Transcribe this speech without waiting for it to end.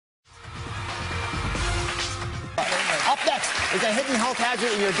It's a hidden health hazard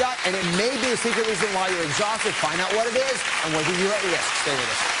in your gut, and it may be a secret reason why you're exhausted. Find out what it is and whether you're at risk. Stay with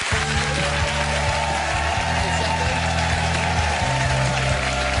us.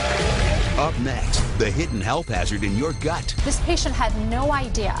 Up next, the hidden health hazard in your gut. This patient had no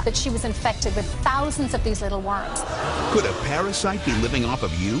idea that she was infected with thousands of these little worms. Could a parasite be living off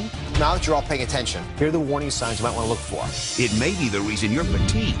of you? Now that you're all paying attention, here are the warning signs you might want to look for. It may be the reason you're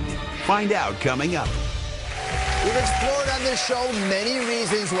fatigued. Find out coming up. We've explored on this show many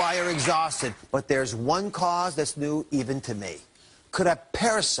reasons why you're exhausted, but there's one cause that's new even to me. Could a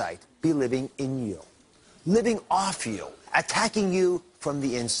parasite be living in you, living off you, attacking you from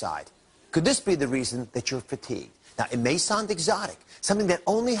the inside? Could this be the reason that you're fatigued? Now, it may sound exotic, something that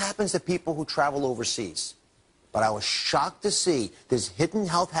only happens to people who travel overseas. But I was shocked to see this hidden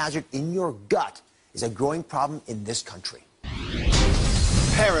health hazard in your gut is a growing problem in this country.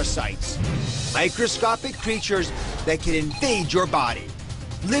 Parasites. Microscopic creatures that can invade your body,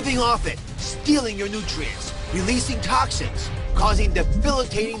 living off it, stealing your nutrients, releasing toxins, causing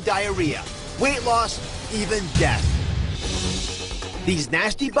debilitating diarrhea, weight loss, even death. These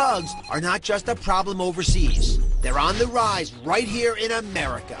nasty bugs are not just a problem overseas. They're on the rise right here in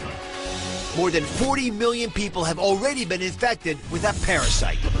America. More than 40 million people have already been infected with a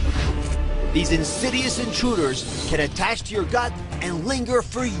parasite. These insidious intruders can attach to your gut and linger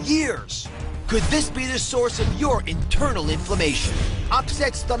for years. Could this be the source of your internal inflammation,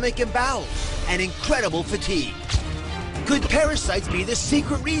 upset stomach and bowels, and incredible fatigue? Could parasites be the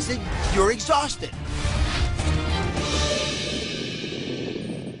secret reason you're exhausted?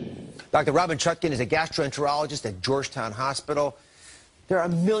 Dr. Robin Chutkin is a gastroenterologist at Georgetown Hospital. There are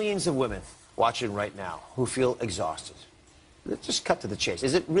millions of women watching right now who feel exhausted. Let's just cut to the chase.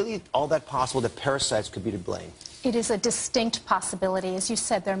 Is it really all that possible that parasites could be to blame? It is a distinct possibility. As you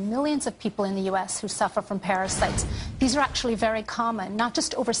said, there are millions of people in the U.S. who suffer from parasites. These are actually very common, not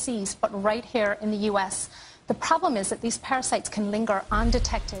just overseas, but right here in the U.S. The problem is that these parasites can linger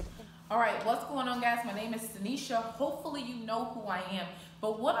undetected. All right, what's going on, guys? My name is Tanisha. Hopefully you know who I am.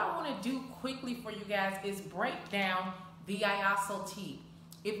 But what I want to do quickly for you guys is break down the IASO tea.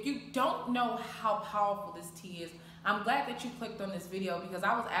 If you don't know how powerful this tea is, I'm glad that you clicked on this video because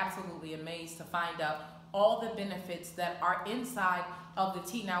I was absolutely amazed to find out all the benefits that are inside of the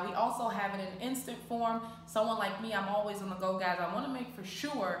tea. Now, we also have it in instant form. Someone like me, I'm always on the go, guys. I want to make for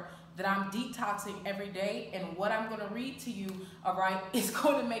sure that I'm detoxing every day, and what I'm going to read to you, all right, is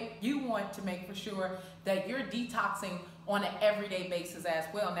going to make you want to make for sure that you're detoxing on an everyday basis as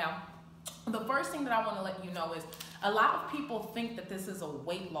well. Now, the first thing that I want to let you know is a lot of people think that this is a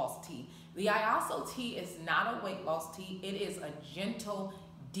weight loss tea. The IASO tea is not a weight loss tea. It is a gentle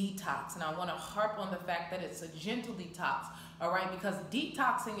detox, and I want to harp on the fact that it's a gentle detox, all right, because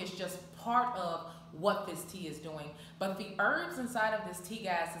detoxing is just part of what this tea is doing. But the herbs inside of this tea,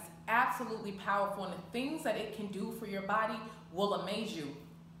 guys, is absolutely powerful, and the things that it can do for your body will amaze you.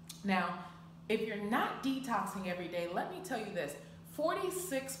 Now, if you're not detoxing every day, let me tell you this.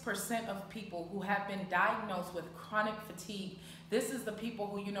 46% of people who have been diagnosed with chronic fatigue, this is the people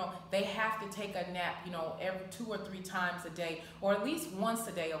who, you know, they have to take a nap, you know, every 2 or 3 times a day, or at least once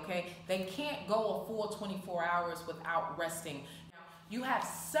a day, okay? They can't go a full 24 hours without resting. You have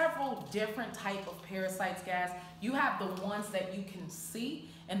several different type of parasites, guys. You have the ones that you can see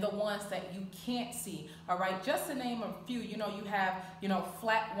and the ones that you can't see, all right? Just to name a few, you know, you have, you know,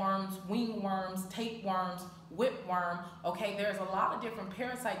 flatworms, wingworms, tapeworms, whipworm, okay? There's a lot of different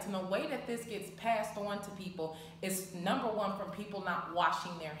parasites, and the way that this gets passed on to people is, number one, from people not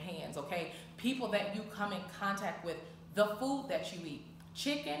washing their hands, okay? People that you come in contact with, the food that you eat.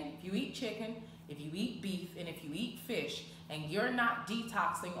 Chicken, if you eat chicken, if you eat beef, and if you eat fish, and you're not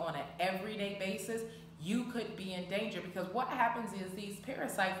detoxing on an everyday basis, you could be in danger, because what happens is these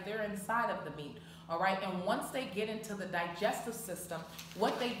parasites, they're inside of the meat, all right? And once they get into the digestive system,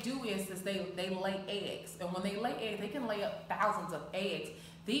 what they do is they lay eggs. And when they lay eggs, they can lay up thousands of eggs.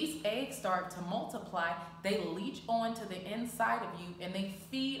 These eggs start to multiply, they leach onto the inside of you, and they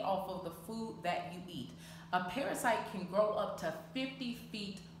feed off of the food that you eat. A parasite can grow up to 50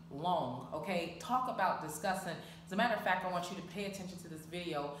 feet long, okay? Talk about disgusting. As a matter of fact, I want you to pay attention to this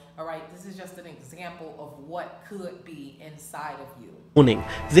video, all right? This is just an example of what could be inside of you. Warning,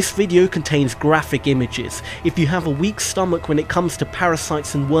 this video contains graphic images. If you have a weak stomach when it comes to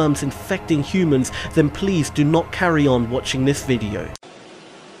parasites and worms infecting humans, then please do not carry on watching this video.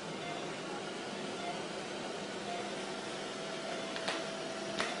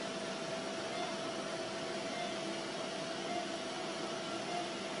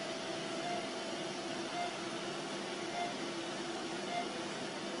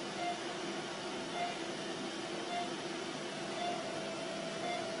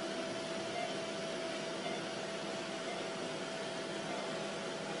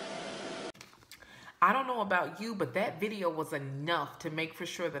 I don't know about you, but that video was enough to make for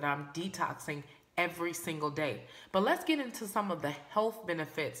sure that I'm detoxing every single day. But let's get into some of the health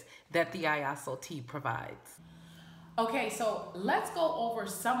benefits that the IASO tea provides. Okay, so let's go over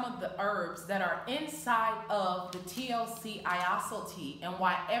some of the herbs that are inside of the TLC IASO tea and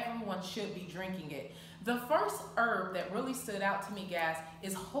why everyone should be drinking it. The first herb that really stood out to me, guys,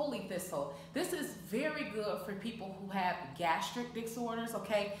 is holy thistle. This is very good for people who have gastric disorders,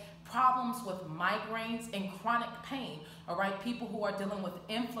 okay? Problems with migraines and chronic pain, all right? People who are dealing with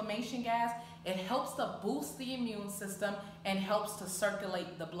inflammation, guys. It helps to boost the immune system and helps to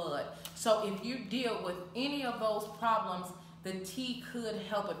circulate the blood. So if you deal with any of those problems, the tea could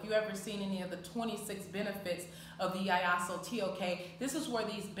help. If you ever seen any of the 26 benefits of the IASO tea, okay, this is where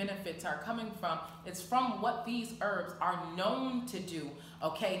these benefits are coming from. It's from what these herbs are known to do,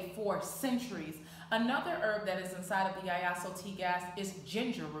 okay, for centuries. Another herb that is inside of the IASO tea, guys, is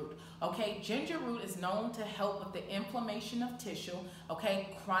ginger root. Okay, ginger root is known to help with the inflammation of tissue,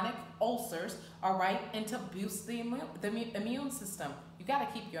 okay, chronic ulcers, all right, and to boost the immune system. You got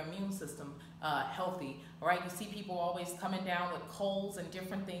to keep your immune system healthy, all right? You see people always coming down with colds and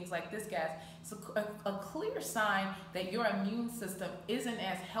different things like this, guys. It's a clear sign that your immune system isn't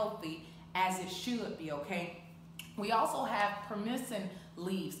as healthy as it should be, okay? We also have permissin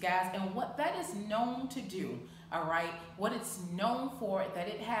leaves, guys, and what that is known to do, all right, what it's known for, that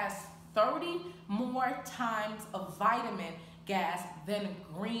it has 30 more times of vitamin, gas, than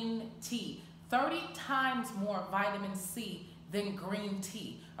green tea. 30 times more vitamin C than green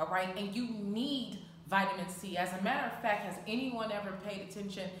tea, all right, and you need vitamin C. As a matter of fact, has anyone ever paid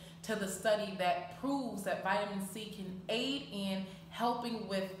attention to the study that proves that vitamin C can aid in helping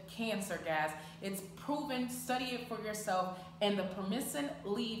with cancer, guys? It's proven, study it for yourself, and the permissin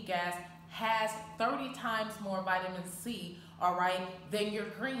leaf, guys, has 30 times more vitamin C, all right, than your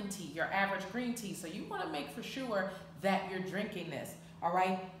green tea, your average green tea. So you want to make for sure that you're drinking this, all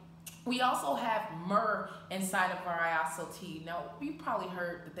right? We also have myrrh inside of our IASO tea. Now, you probably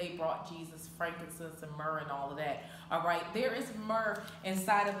heard that they brought Jesus frankincense and myrrh and all of that. All right, there is myrrh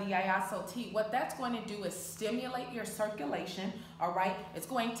inside of the IASO tea. What that's going to do is stimulate your circulation, all right? It's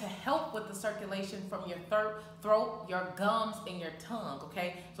going to help with the circulation from your throat, your gums, and your tongue,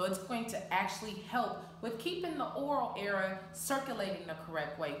 okay? So it's going to actually help with keeping the oral area circulating the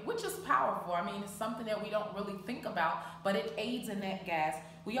correct way, which is powerful. I mean, it's something that we don't really think about, but it aids in that, gas.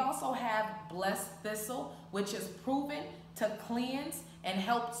 We also have blessed thistle, which is proven to cleanse and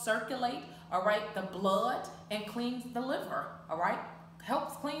help circulate, all right, the blood and cleans the liver, all right?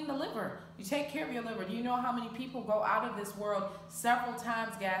 Helps clean the liver. You take care of your liver. Do you know how many people go out of this world several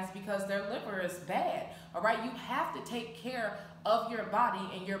times, guys, because their liver is bad, all right? You have to take care of your body,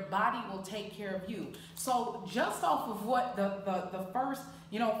 and your body will take care of you. So just off of what the first,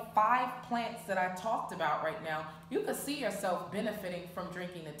 5 plants that I talked about right now, you could see yourself benefiting from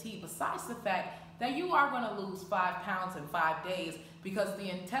drinking the tea, besides the fact that you are going to lose 5 pounds in 5 days, because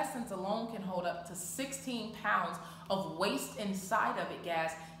the intestines alone can hold up to 16 pounds of waste inside of it,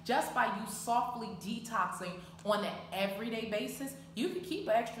 guys. Just by you softly detoxing on an everyday basis, you can keep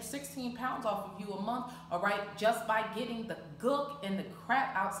an extra 16 pounds off of you a month, all right, just by getting the gook and the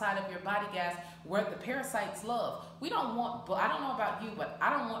crap outside of your body, guys, where the parasites love. We don't want, I don't know about you, but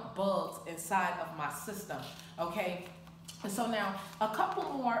I don't want bugs inside of my system, okay? And so now, a couple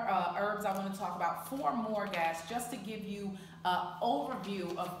more herbs I want to talk about, 4 more, guys, just to give you an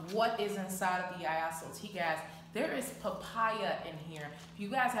overview of what is inside of the IASO tea, guys. There is papaya in here. If you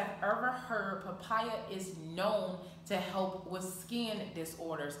guys have ever heard, papaya is known to help with skin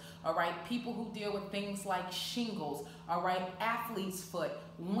disorders, all right? People who deal with things like shingles, all right? Athlete's foot,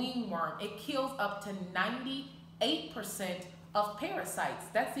 wingworm. It kills up to 98% of parasites.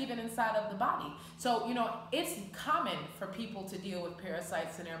 That's even inside of the body. So, it's common for people to deal with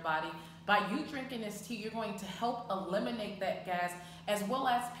parasites in their body. By you drinking this tea, you're going to help eliminate that, gas, as well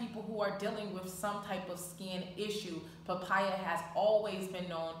as people who are dealing with some type of skin issue. Papaya has always been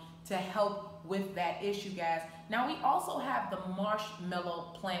known to help with that issue, guys. Now, we also have the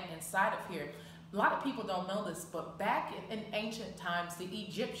marshmallow plant inside of here. A lot of people don't know this, but back in ancient times, the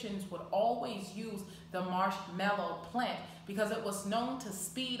Egyptians would always use the marshmallow plant because it was known to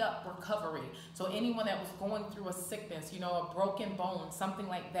speed up recovery. So anyone that was going through a sickness, a broken bone, something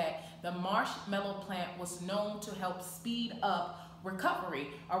like that, the marshmallow plant was known to help speed up recovery,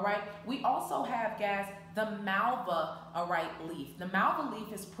 all right? We also have, guys, the malva, all right, leaf. The malva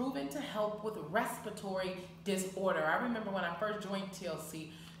leaf is proven to help with respiratory disorder. I remember when I first joined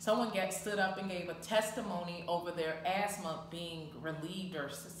TLC, someone stood up and gave a testimony over their asthma being relieved,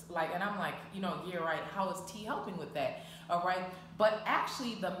 or like, and I'm like, you know, yeah, right, how is tea helping with that? All right, but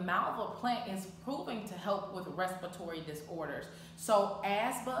actually the malva plant is proving to help with respiratory disorders. So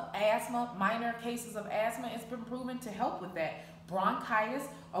asthma, minor cases of asthma has been proven to help with that. Bronchitis,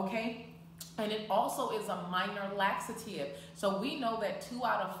 okay? And it also is a minor laxative. So we know that 2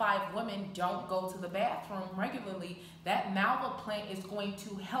 out of 5 women don't go to the bathroom regularly. That malva plant is going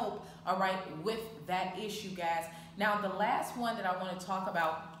to help, all right, with that issue, guys. Now, the last one that I want to talk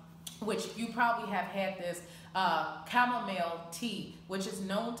about, which you probably have had this, chamomile tea, which is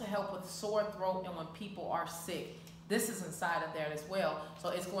known to help with sore throat and when people are sick. This is inside of there as well. So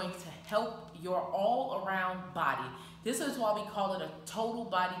it's going to help your all-around body. This is why we call it a total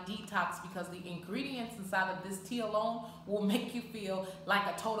body detox, because the ingredients inside of this tea alone will make you feel like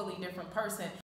a totally different person.